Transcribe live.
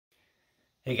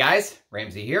Hey guys,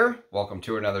 Ramsey here. Welcome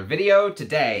to another video.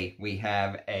 Today we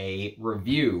have a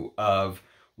review of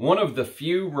one of the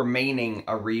few remaining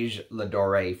Areej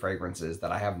Doré fragrances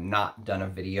that I have not done a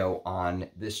video on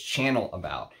this channel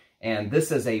about. And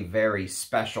this is a very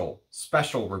special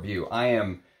review. I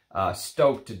am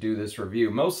stoked to do this review,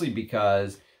 mostly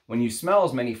because when you smell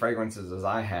as many fragrances as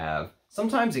I have,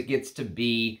 sometimes it gets to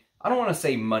be, I don't want to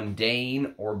say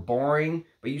mundane or boring,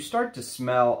 but you start to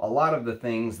smell a lot of the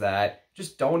things that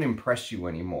just don't impress you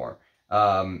anymore.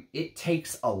 It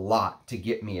takes a lot to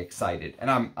get me excited.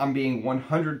 And I'm being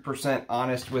 100%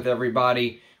 honest with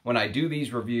everybody. When I do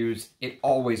these reviews, it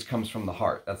always comes from the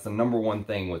heart. That's the number one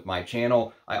thing with my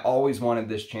channel. I always wanted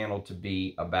this channel to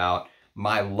be about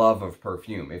my love of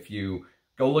perfume. If you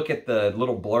go look at the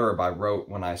little blurb I wrote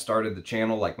when I started the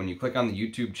channel, like when you click on the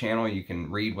YouTube channel, you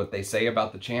can read what they say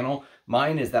about the channel.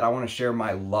 Mine is that I want to share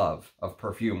my love of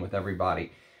perfume with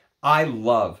everybody. I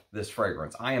love this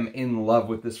fragrance. I am in love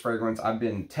with this fragrance. I've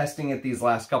been testing it these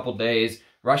last couple days.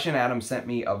 Russian Adam sent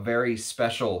me a very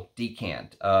special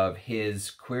decant of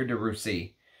his Cuir de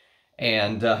Russie.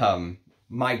 And,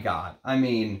 my God, I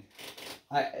mean,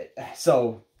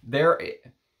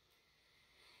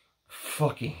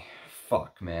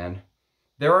 fuck, man.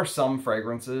 There are some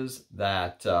fragrances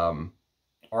that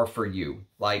are for you.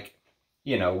 Like,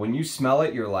 you know, when you smell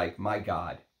it, you're like, my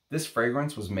God, this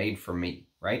fragrance was made for me.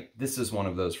 Right? This is one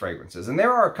of those fragrances. And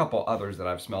there are a couple others that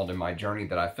I've smelled in my journey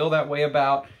that I feel that way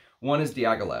about. One is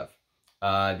Diaghilev.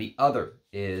 The other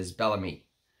is Bellamy.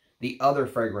 The other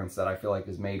fragrance that I feel like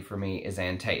is made for me is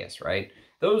Antaeus, right?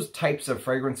 Those types of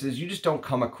fragrances you just don't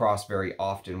come across very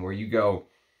often where you go,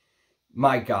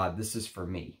 my God, this is for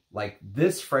me. Like,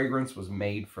 this fragrance was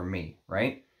made for me,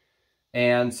 right?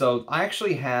 And so I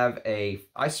actually have I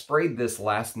sprayed this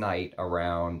last night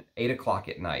around 8 o'clock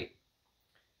at night.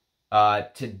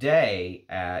 Today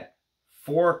at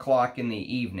 4 o'clock in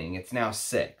the evening, it's now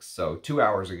 6, so 2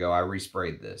 hours ago, I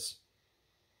resprayed this.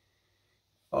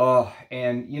 Oh,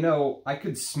 and you know, I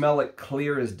could smell it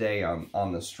clear as day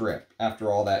on the strip after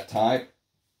all that time.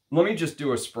 Let me just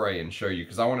do a spray and show you,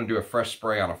 because I want to do a fresh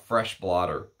spray on a fresh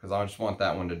blotter, because I just want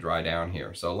that one to dry down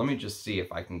here. So let me just see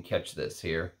if I can catch this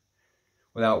here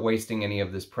without wasting any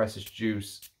of this precious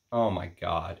juice. Oh my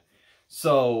God.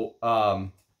 So,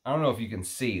 I don't know if you can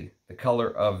see the color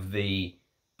of the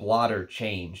blotter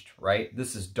changed, right?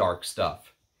 This is dark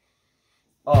stuff.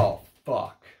 Oh,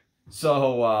 fuck.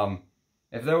 So,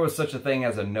 if there was such a thing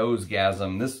as a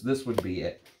nosegasm, this would be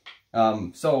it.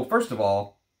 So, first of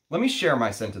all, let me share my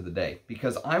scent of the day,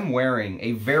 because I'm wearing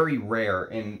a very rare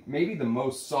and maybe the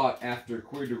most sought after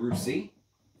Cuir de Russie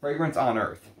fragrance on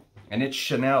earth. And it's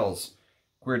Chanel's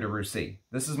Cuir de Russie.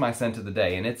 This is my scent of the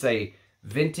day, and it's a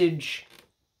vintage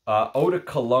eau de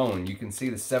cologne. You can see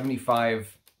the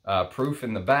 75 proof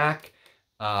in the back.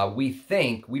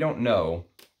 We don't know,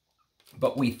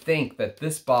 but we think that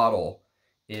this bottle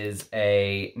is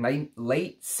a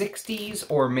late 60s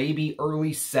or maybe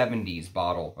early 70s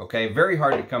bottle, okay? Very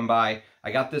hard to come by.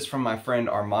 I got this from my friend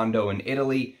Armando in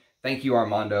Italy. Thank you,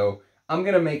 Armando. I'm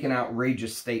going to make an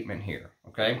outrageous statement here,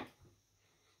 okay?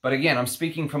 But again, I'm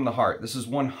speaking from the heart. This is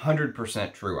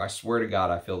 100% true. I swear to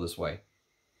God, I feel this way.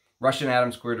 Russian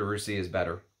Adam's Cuir de Russie is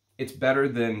better. It's better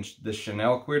than the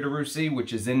Chanel Cuir de Russie,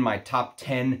 which is in my top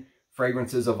 10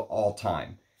 fragrances of all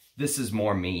time. This is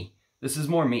more me. This is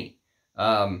more me.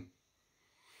 Oh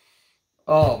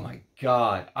my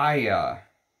God. I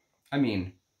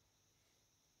mean,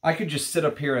 I could just sit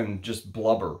up here and just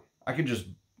blubber. I could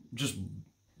just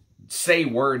say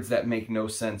words that make no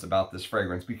sense about this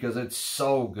fragrance because it's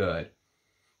so good.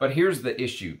 But here's the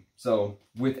issue. So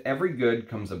with every good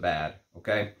comes a bad,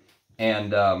 okay?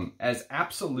 And as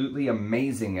absolutely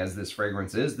amazing as this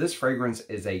fragrance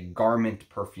is a garment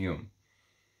perfume.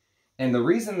 And the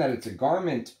reason that it's a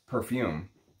garment perfume,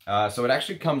 so it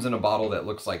actually comes in a bottle that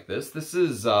looks like this. This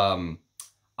is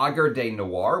Agar de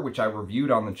Noir, which I reviewed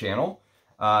on the channel.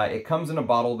 It comes in a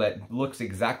bottle that looks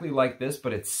exactly like this,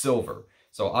 but it's silver.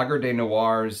 So Agar de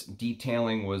Noir's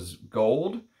detailing was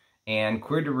gold, and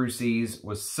Cuir de Russie's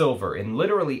was silver. And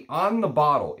literally on the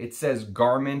bottle, it says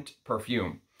garment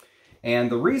perfume.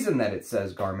 And the reason that it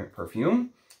says garment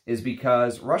perfume is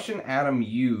because Russian Adam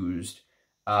used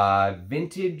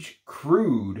vintage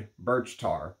crude birch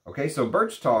tar. Okay, so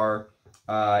birch tar,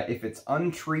 if it's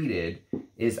untreated,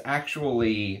 is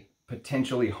actually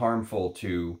potentially harmful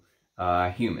to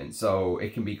humans. So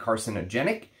it can be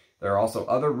carcinogenic. There are also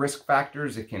other risk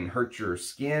factors. It can hurt your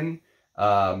skin.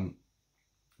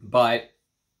 But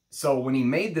so when he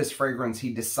made this fragrance,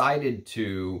 he decided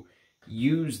to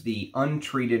use the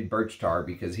untreated birch tar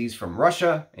because he's from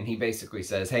Russia, and he basically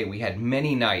says, hey, we had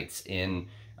many nights in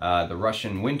the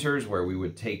Russian winters, where we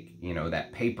would take, you know,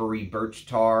 that papery birch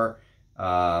tar.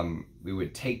 We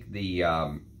would take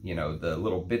the, you know, the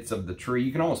little bits of the tree.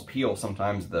 You can almost peel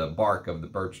sometimes the bark of the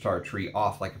birch tar tree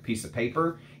off like a piece of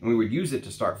paper, and we would use it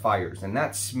to start fires. And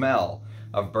that smell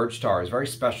of birch tar is very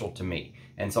special to me.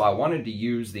 And so I wanted to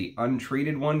use the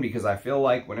untreated one, because I feel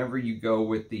like whenever you go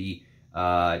with the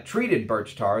treated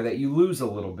birch tar, that you lose a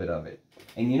little bit of it.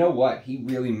 And you know what? He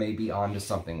really may be onto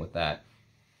something with that.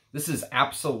 This is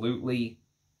absolutely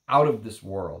out of this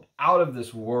world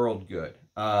good.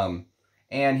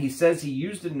 And he says he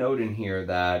used a note in here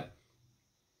that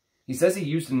he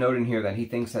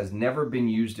thinks has never been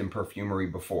used in perfumery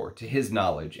before, to his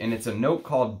knowledge. And it's a note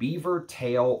called beaver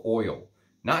tail oil.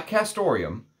 Not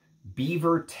castoreum,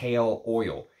 beaver tail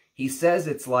oil. He says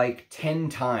it's like 10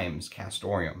 times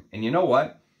castoreum. And you know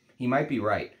what? He might be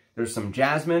right. There's some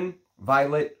jasmine,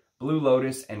 violet, blue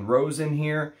lotus, and rose in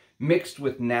here, mixed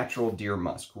with natural deer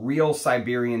musk. Real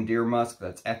Siberian deer musk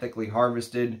that's ethically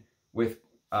harvested, with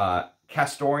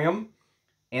castoreum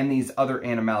and these other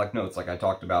animalic notes like I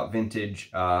talked about,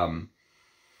 vintage,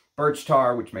 birch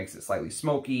tar, which makes it slightly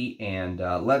smoky and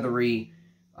leathery.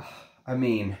 I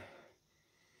mean,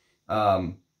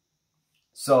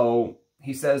 so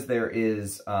he says there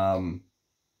is an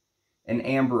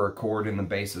amber accord in the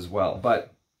base as well.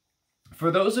 But for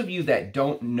those of you that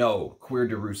don't know Cuir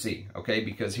de Russie, okay,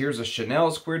 because here's a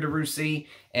Chanel's Cuir de Russie,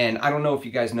 and I don't know if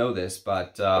you guys know this,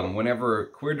 but whenever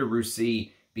Cuir de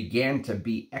Russie began to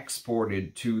be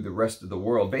exported to the rest of the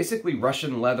world, basically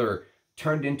Russian leather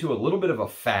turned into a little bit of a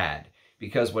fad,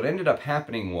 because what ended up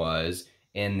happening was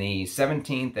in the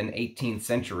 17th and 18th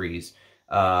centuries,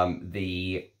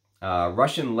 the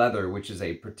Russian leather, which is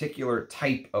a particular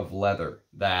type of leather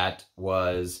that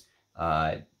was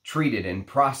treated and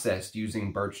processed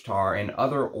using birch tar and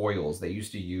other oils. They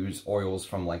used to use oils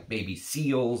from like baby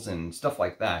seals and stuff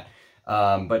like that.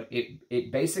 But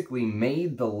it basically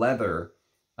made the leather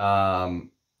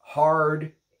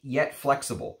hard yet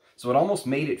flexible. So it almost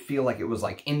made it feel like it was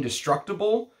like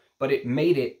indestructible, but it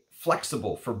made it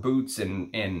flexible for boots and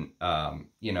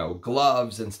you know,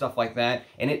 gloves and stuff like that.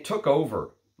 And it took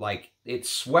over, like it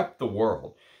swept the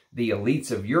world. The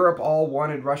elites of Europe all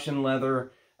wanted Russian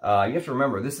leather. You have to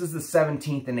remember, this is the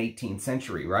 17th and 18th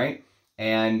century, right?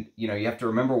 And, you know, you have to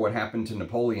remember what happened to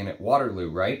Napoleon at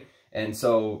Waterloo, right? And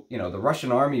so, you know, the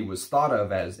Russian army was thought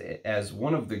of as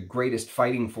one of the greatest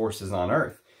fighting forces on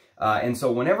earth. And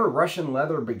so whenever Russian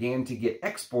leather began to get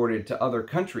exported to other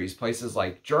countries, places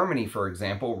like Germany, for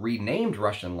example, renamed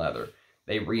Russian leather.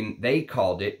 They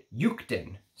called it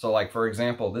Juchten. So like, for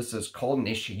example, this is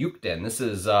Kölnisch Juchten. This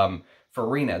is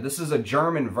Farina. This is a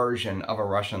German version of a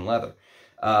Russian leather.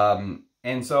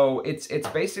 And so it's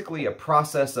basically a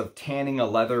process of tanning a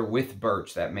leather with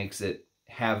birch that makes it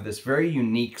have this very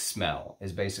unique smell,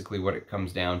 is basically what it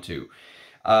comes down to.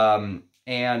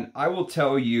 And I will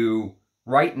tell you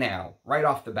right now, right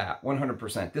off the bat,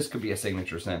 100%, this could be a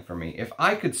signature scent for me. If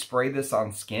I could spray this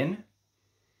on skin,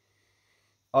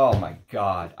 oh my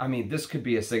God. I mean, this could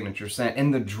be a signature scent.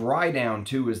 And the dry down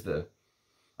too is the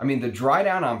dry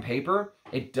down on paper,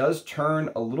 it does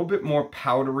turn a little bit more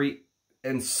powdery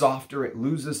and softer. It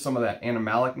loses some of that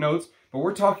animalic notes, but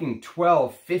we're talking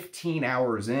 12, 15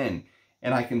 hours in,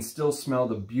 and I can still smell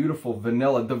the beautiful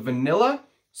vanilla. The vanilla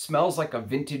smells like a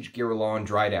vintage Guerlain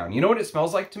dry down. You know what it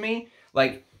smells like to me?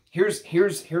 Like, here's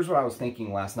what I was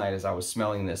thinking last night as I was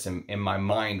smelling this, and my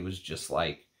mind was just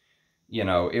like, you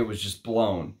know, it was just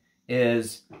blown.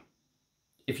 Is,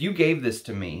 if you gave this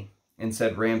to me and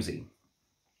said, Ramsey,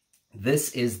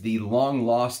 this is the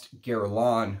long-lost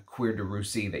Guerlain Cuir de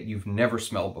Russie that you've never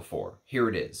smelled before. Here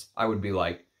it is. I would be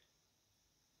like,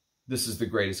 this is the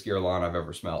greatest Guerlain I've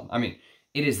ever smelled. I mean,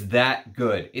 it is that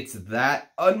good. It's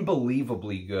that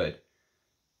unbelievably good.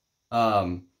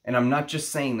 And I'm not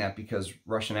just saying that because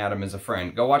Russian Adam is a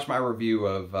friend. Go watch my review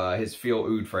of his Feel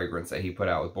Oud fragrance that he put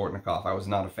out with Bortnikov. I was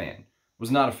not a fan. Was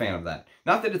not a fan of that.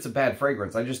 Not that it's a bad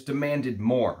fragrance. I just demanded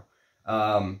more.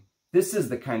 This is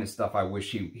the kind of stuff I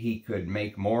wish he could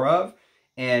make more of.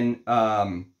 And,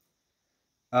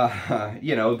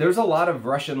 you know, there's a lot of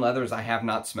Russian leathers I have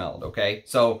not smelled, okay?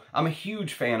 So I'm a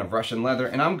huge fan of Russian leather,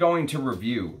 and I'm going to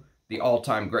review the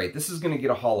all-time great. This is going to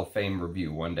get a Hall of Fame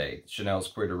review one day. Chanel's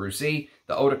Cuir de Russie,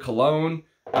 the Eau de Cologne,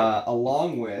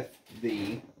 along with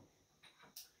the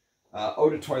Eau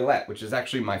de Toilette, which is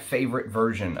actually my favorite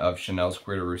version of Chanel's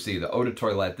Cuir de Russie, the Eau de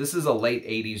Toilette. This is a late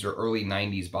 80s or early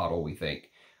 90s bottle, we think.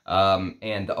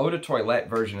 And the Eau de Toilette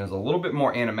version is a little bit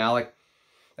more animalic.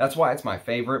 That's why it's my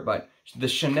favorite. But the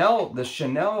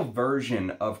Chanel version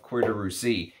of Cuir de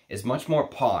Russie is much more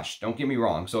posh. Don't get me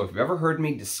wrong. So if you've ever heard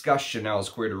me discuss Chanel's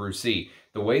Cuir de Russie,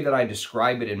 the way that I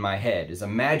describe it in my head is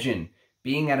imagine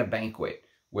being at a banquet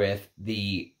with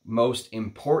the most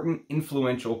important,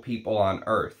 influential people on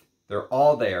earth. They're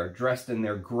all there, dressed in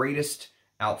their greatest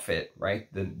outfit,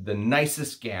 right? The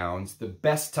nicest gowns, the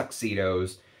best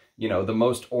tuxedos, you know, the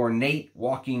most ornate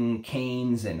walking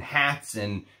canes and hats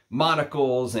and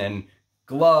monocles and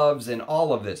gloves and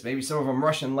all of this. Maybe some of them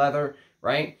Russian leather,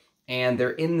 right? And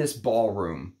they're in this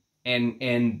ballroom.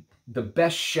 And the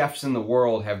best chefs in the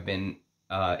world have been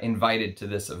invited to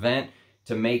this event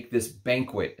to make this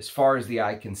banquet as far as the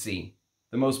eye can see.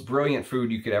 The most brilliant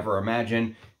food you could ever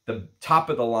imagine. The top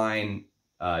of the line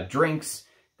drinks,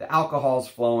 the alcohol's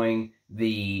flowing,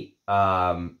 the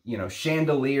you know,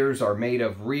 chandeliers are made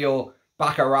of real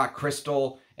baccarat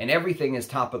crystal, and everything is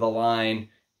top of the line.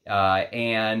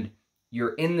 And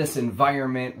you're in this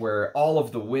environment where all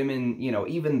of the women, you know,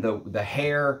 even the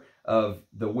hair of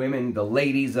the women, the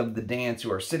ladies of the dance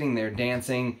who are sitting there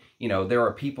dancing, you know, there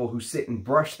are people who sit and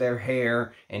brush their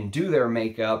hair and do their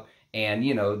makeup, and,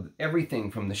 you know,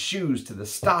 everything from the shoes to the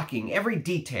stocking, every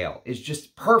detail is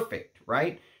just perfect,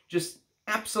 right? Just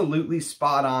absolutely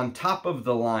spot on, top of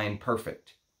the line,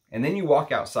 perfect. And then you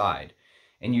walk outside,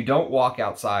 and you don't walk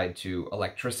outside to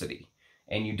electricity,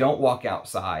 and you don't walk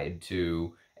outside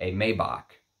to a Maybach.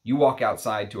 You walk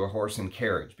outside to a horse and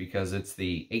carriage because it's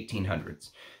the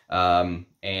 1800s.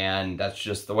 And that's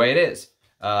just the way it is.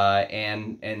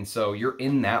 And so you're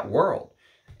in that world,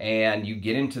 and you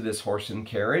get into this horse and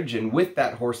carriage, and with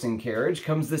that horse and carriage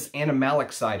comes this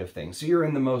animalic side of things. So you're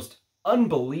in the most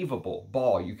unbelievable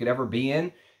ball you could ever be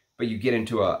in, but you get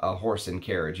into a horse and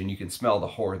carriage, and you can smell the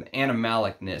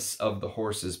animalicness of the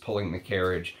horses pulling the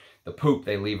carriage, the poop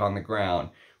they leave on the ground,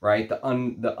 right?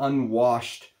 The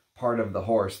unwashed part of the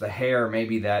horse, the hair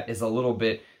maybe that is a little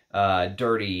bit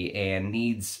dirty and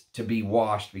needs to be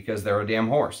washed because they're a damn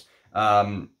horse.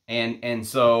 And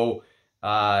so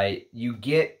you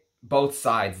get both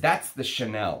sides. That's the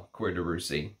Chanel Cuir de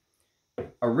Russie.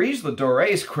 Areej le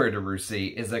Dore's Cuir de Russie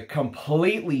is a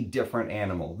completely different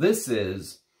animal. This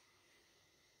is,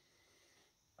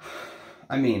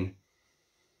 I mean,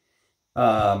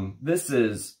 this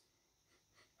is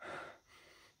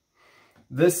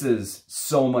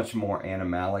so much more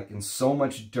animalic and so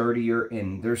much dirtier,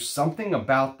 and there's something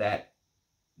about that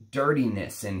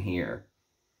dirtiness in here.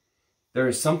 There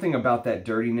is something about that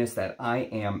dirtiness that I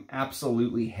am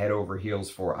absolutely head over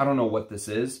heels for. I don't know what this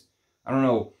is. I don't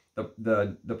know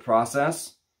the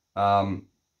process. I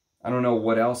don't know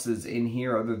what else is in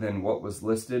here other than what was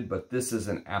listed, but this is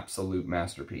an absolute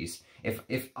masterpiece.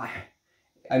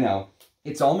 I know,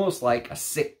 it's almost like a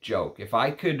sick joke. If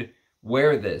I could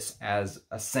wear this as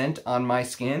a scent on my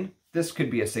skin, this could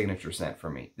be a signature scent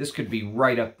for me. This could be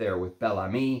right up there with Bel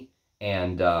Ami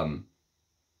and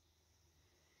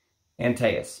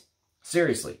Teus.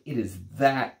 Seriously, it is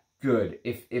that good.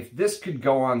 If this could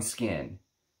go on skin,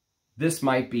 this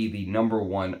might be the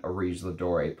 #1 Areej le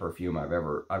Dore perfume I've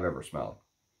ever smelled.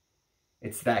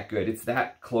 It's that good. It's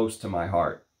that close to my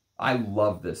heart. I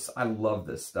love this. I love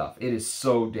this stuff. It is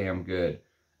so damn good.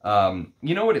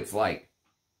 You know what it's like?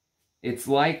 It's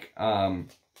like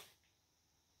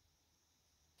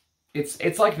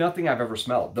it's like nothing I've ever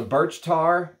smelled. The birch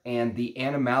tar and the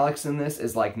animalics in this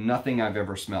is like nothing I've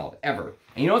ever smelled, ever.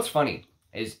 And you know what's funny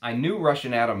is I knew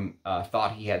Russian Adam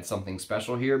thought he had something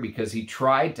special here because he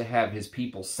tried to have his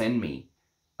people send me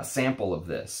a sample of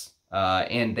this,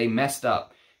 and they messed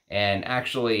up. And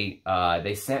actually,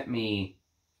 they sent me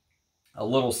a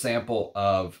little sample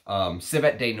of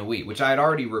Civet de Nuit, which I had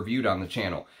already reviewed on the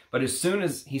channel. But as soon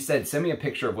as he said, send me a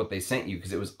picture of what they sent you,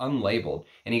 because it was unlabeled,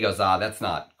 and he goes, that's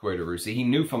not Cuir de Russie. He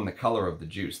knew from the color of the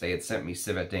juice they had sent me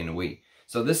Civet de Nuit.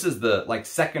 So this is the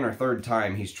second or third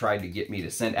time he's tried to get me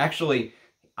to send. Actually,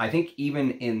 I think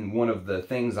even in one of the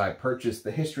things I purchased,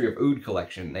 the History of Oud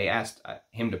collection, they asked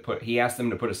he asked them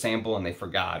to put a sample and they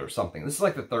forgot or something. This is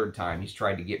like the third time he's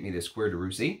tried to get me this Cuir de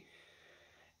Russie.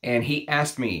 And he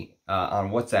asked me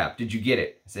on WhatsApp, did you get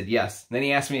it? I said, yes. And then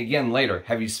he asked me again later,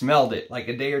 have you smelled it? Like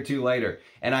a day or two later.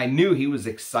 And I knew he was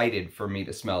excited for me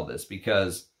to smell this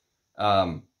because,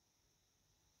 oh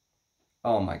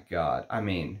my God. I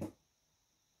mean,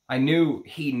 I knew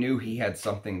he had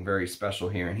something very special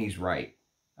here, and he's right.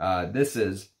 This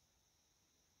is,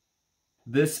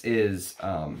 you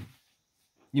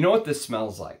know what this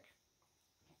smells like?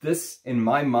 This, in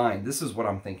my mind, this is what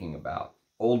I'm thinking about.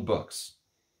 Old books.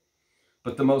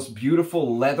 But the most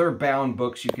beautiful leather-bound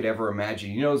books you could ever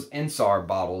imagine. You know those Ensar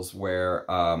bottles where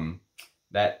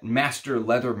that master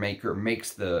leather maker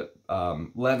makes the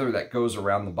leather that goes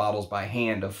around the bottles by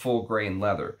hand of full grain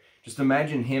leather. Just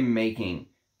imagine him making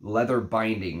leather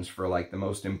bindings for like the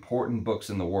most important books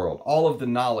in the world. All of the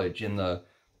knowledge in the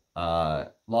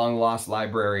long lost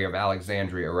library of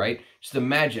Alexandria, right? Just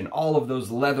imagine all of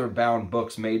those leather bound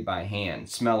books made by hand,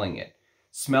 smelling it,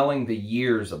 smelling the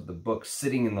years of the books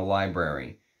sitting in the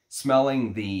library,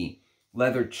 smelling the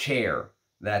leather chair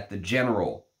that the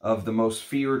general of the most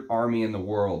feared army in the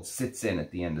world sits in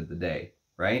at the end of the day,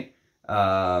 right?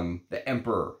 The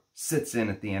emperor sits in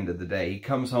at the end of the day. He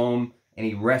comes home and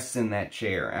he rests in that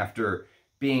chair after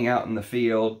being out in the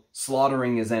field,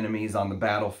 slaughtering his enemies on the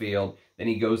battlefield. Then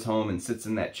he goes home and sits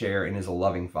in that chair and is a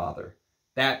loving father.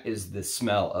 That is the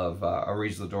smell of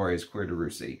Areej le Dore's Cuir de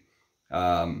Russie.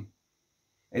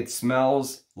 It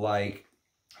smells like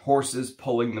horses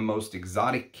pulling the most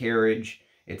exotic carriage.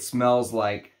 It smells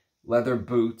like leather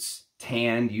boots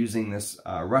tanned using this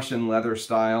Russian leather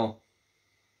style.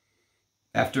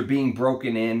 After being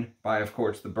broken in by, of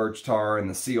course, the birch tar and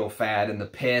the seal fat and the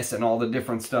piss and all the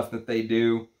different stuff that they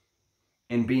do,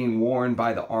 and being worn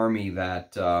by the army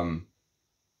that,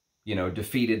 you know,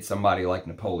 defeated somebody like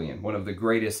Napoleon, one of the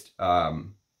greatest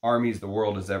armies the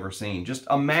world has ever seen. Just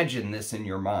imagine this in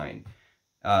your mind.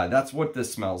 That's what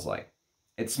this smells like.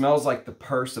 It smells like the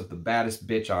purse of the baddest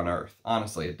bitch on earth.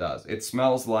 Honestly, it does. It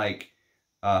smells like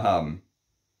the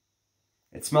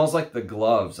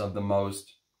gloves of the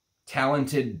most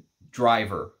talented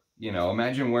driver. You know,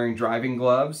 imagine wearing driving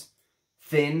gloves,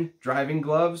 thin driving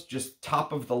gloves, just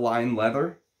top of the line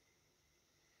leather.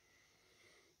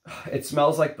 It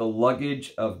smells like the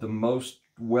luggage of the most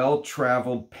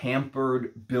well-traveled,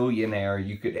 pampered billionaire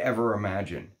you could ever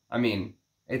imagine. I mean,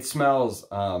 it smells,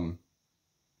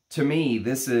 to me,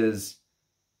 this is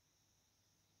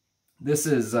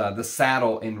the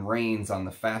saddle and reins on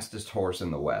the fastest horse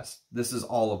in the West. This is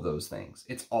all of those things.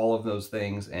 It's all of those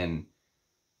things. And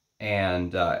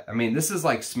I mean, this is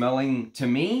like smelling, to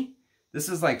me, this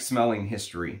is like smelling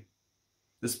history.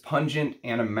 This pungent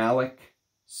animalic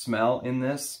smell in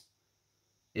this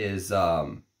is, I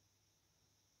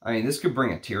mean, this could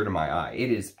bring a tear to my eye.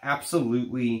 It is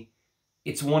absolutely,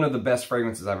 it's one of the best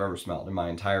fragrances I've ever smelled in my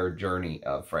entire journey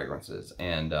of fragrances.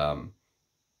 And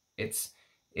it's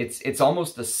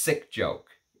almost a sick joke.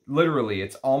 Literally,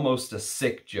 it's almost a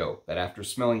sick joke that after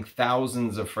smelling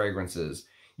thousands of fragrances,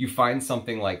 you find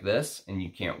something like this and you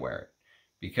can't wear it.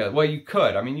 Because, well, you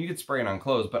could. I mean, you could spray it on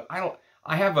clothes, but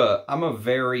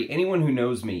anyone who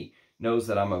knows me knows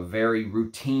that I'm a very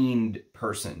routined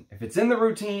person. If it's in the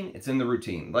routine, it's in the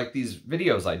routine. Like these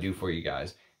videos I do for you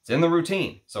guys, it's in the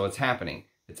routine, so it's happening.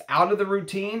 If it's out of the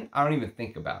routine, I don't even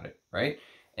think about it, right?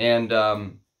 And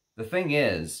the thing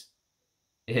is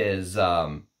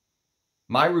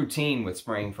my routine with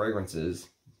spraying fragrances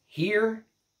here,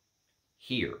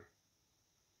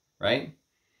 right?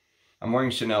 I'm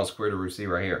wearing Chanel's Cuir de Russie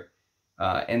right here.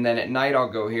 And then at night I'll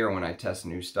go here when I test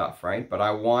new stuff, right? But I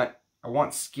want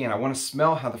skin. I want to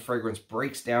smell how the fragrance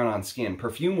breaks down on skin.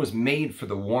 Perfume was made for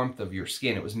the warmth of your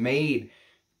skin. It was made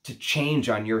to change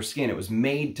on your skin. It was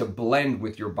made to blend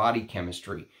with your body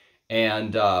chemistry.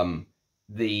 And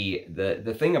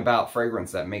the thing about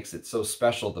fragrance that makes it so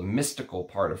special, the mystical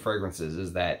part of fragrances,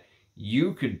 is that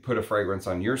you could put a fragrance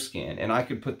on your skin and I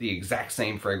could put the exact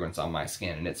same fragrance on my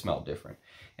skin and it smelled different.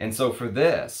 And so for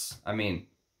this, I mean,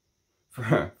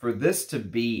 for this to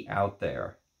be out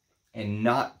there and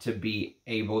not to be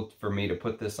able for me to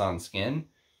put this on skin,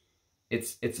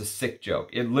 it's a sick joke.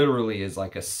 It literally is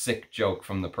like a sick joke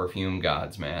from the perfume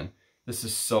gods, man. This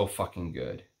is so fucking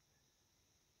good.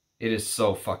 It is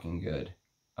so fucking good.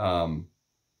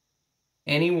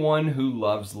 Anyone who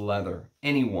loves leather,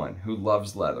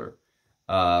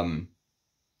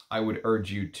 I would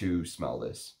urge you to smell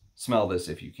this. Smell this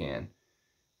if you can.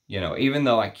 You know, even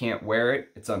though I can't wear it,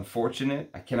 it's unfortunate.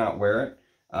 I cannot wear it.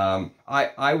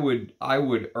 I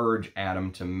would urge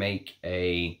Adam to make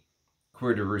a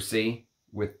Cuir de Russie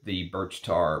with the birch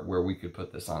tar where we could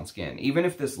put this on skin. Even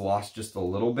if this lost just a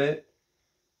little bit,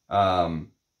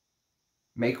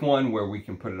 make one where we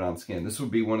can put it on skin. This would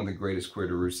be one of the greatest Cuir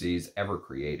de Russies ever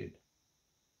created.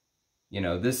 You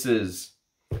know, this is...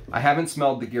 I haven't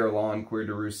smelled the Guerlain Cuir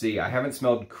de Russie. I haven't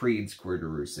smelled Creed's Cuir de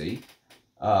Russie.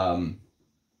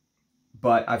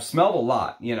 But I've smelled a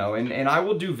lot, you know, and I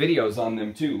will do videos on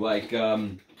them too. Like,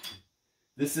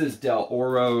 this is Del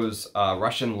Oro's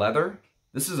Russian Leather.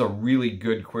 This is a really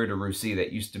good Cuir de Russie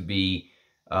that used to be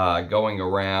going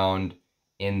around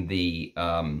in the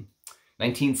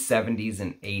 1970s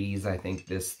and 80s. I think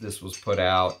this was put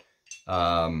out.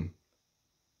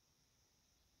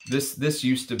 This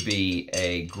used to be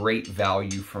a great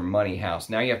value for money house.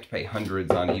 Now you have to pay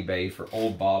hundreds on eBay for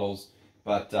old bottles.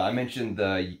 But I mentioned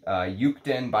the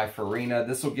Juchten by Farina.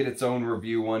 This will get its own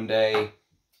review one day.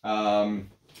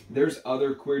 There's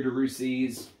other Cuir de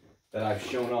Russies that I've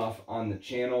shown off on the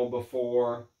channel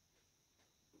before.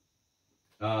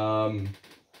 There's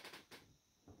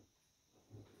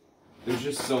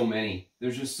just so many.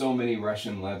 There's just so many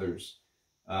Russian leathers.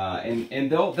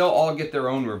 And they'll all get their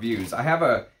own reviews. I have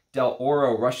a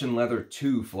Oro Russian Leather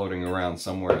 2 floating around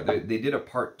somewhere. They did a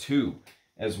part 2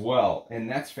 as well, and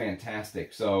that's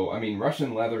fantastic. So I mean,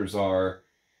 Russian leathers are,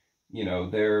 you know,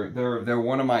 they're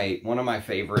one of my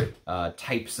favorite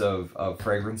types of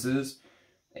fragrances.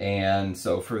 And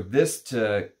so for this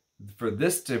to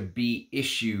be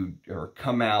issued or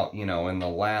come out, you know, in the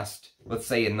last, let's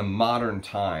say in the modern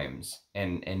times,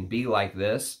 and be like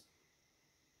this,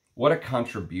 what a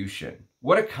contribution.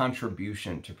 What a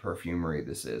contribution to perfumery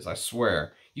this is. I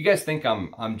swear. You guys think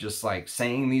I'm just like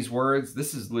saying these words?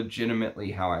 This is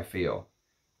legitimately how I feel.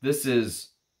 This is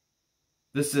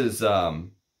I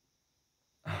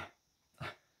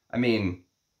mean,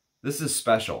 this is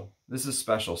special. This is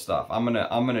special stuff. I'm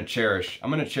gonna cherish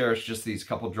just these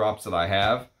couple drops that I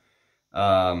have.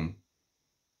 I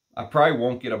probably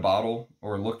won't get a bottle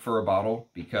or look for a bottle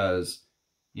because,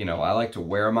 you know, I like to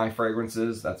wear my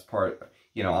fragrances. That's part,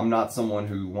 you know, I'm not someone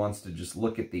who wants to just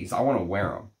look at these. I want to wear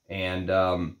them. And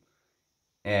I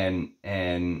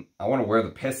want to wear the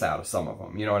piss out of some of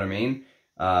them. You know what I mean?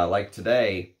 Like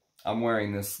today, I'm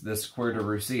wearing this Cuir de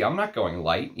Russie. I'm not going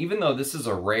light, even though this is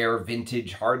a rare,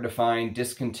 vintage, hard to find,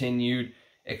 discontinued.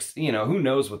 You know, who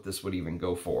knows what this would even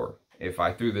go for if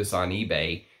I threw this on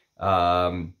eBay.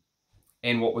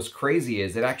 And what was crazy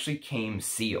is it actually came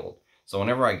sealed. So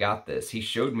whenever I got this, he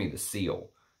showed me the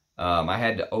seal. I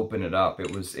had to open it up.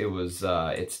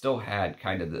 It still had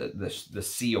kind of the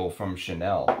seal from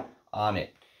Chanel on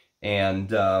it.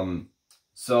 And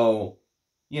so,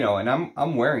 you know, and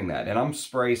I'm wearing that, and I'm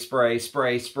spray,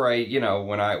 you know,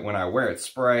 when I wear it,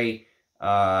 spray.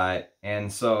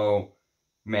 And so,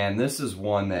 man, this is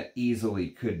one that easily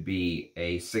could be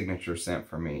a signature scent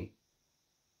for me.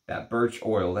 That birch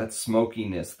oil, that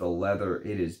smokiness, the leather,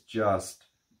 it is just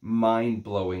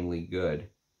mind-blowingly good.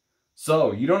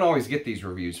 So, you don't always get these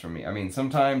reviews from me. I mean,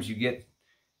 sometimes you get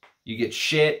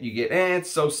shit, you get, it's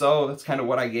so-so. That's kind of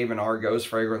what I gave an Argos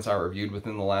fragrance I reviewed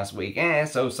within the last week.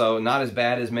 So-so. Not as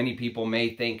bad as many people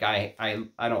may think. I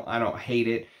don't hate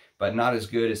it, but not as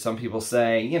good as some people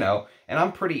say, you know. And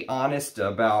I'm pretty honest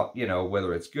about, you know,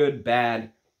 whether it's good,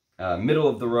 bad, middle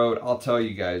of the road. I'll tell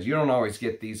you guys, you don't always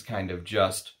get these kind of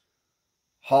just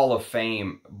Hall of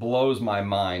Fame. Blows my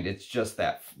mind. It's just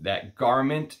that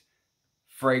garment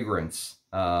fragrance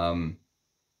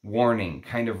warning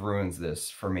kind of ruins this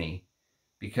for me,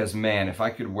 because man, if I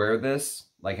could wear this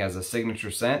like as a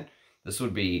signature scent, this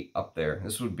would be up there.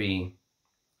 This would be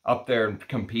up there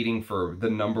competing for the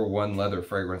 #1 leather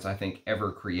fragrance I think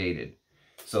ever created.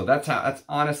 So that's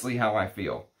honestly how I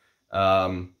feel.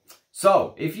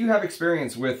 So if you have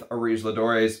experience with Areej Le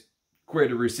Dore's Cuir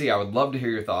de Russie, I would love to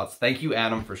hear your thoughts. Thank you,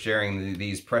 Adam, for sharing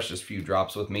these precious few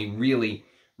drops with me. Really,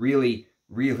 really,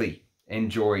 really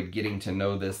enjoyed getting to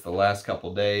know this the last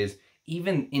couple days,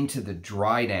 even into the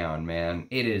dry down, man.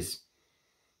 It is,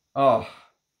 oh,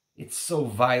 it's so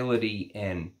violety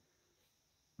and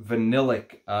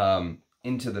vanillic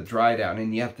into the dry down,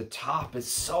 and yet the top is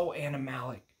so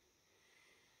animalic.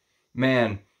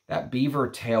 Man, that beaver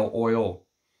tail oil,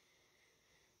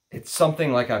 it's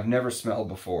something like I've never smelled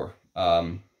before.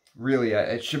 Really,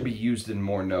 it should be used in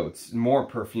more notes, more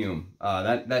perfume.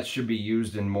 That should be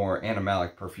used in more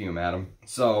animalic perfume, Adam.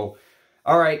 So,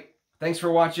 all right. Thanks for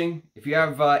watching. If you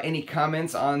have any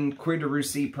comments on Cuir de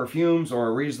Russie perfumes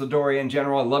or Areej Le Dore in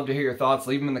general, I'd love to hear your thoughts.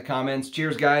 Leave them in the comments.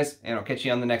 Cheers, guys, and I'll catch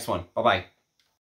you on the next one. Bye-bye.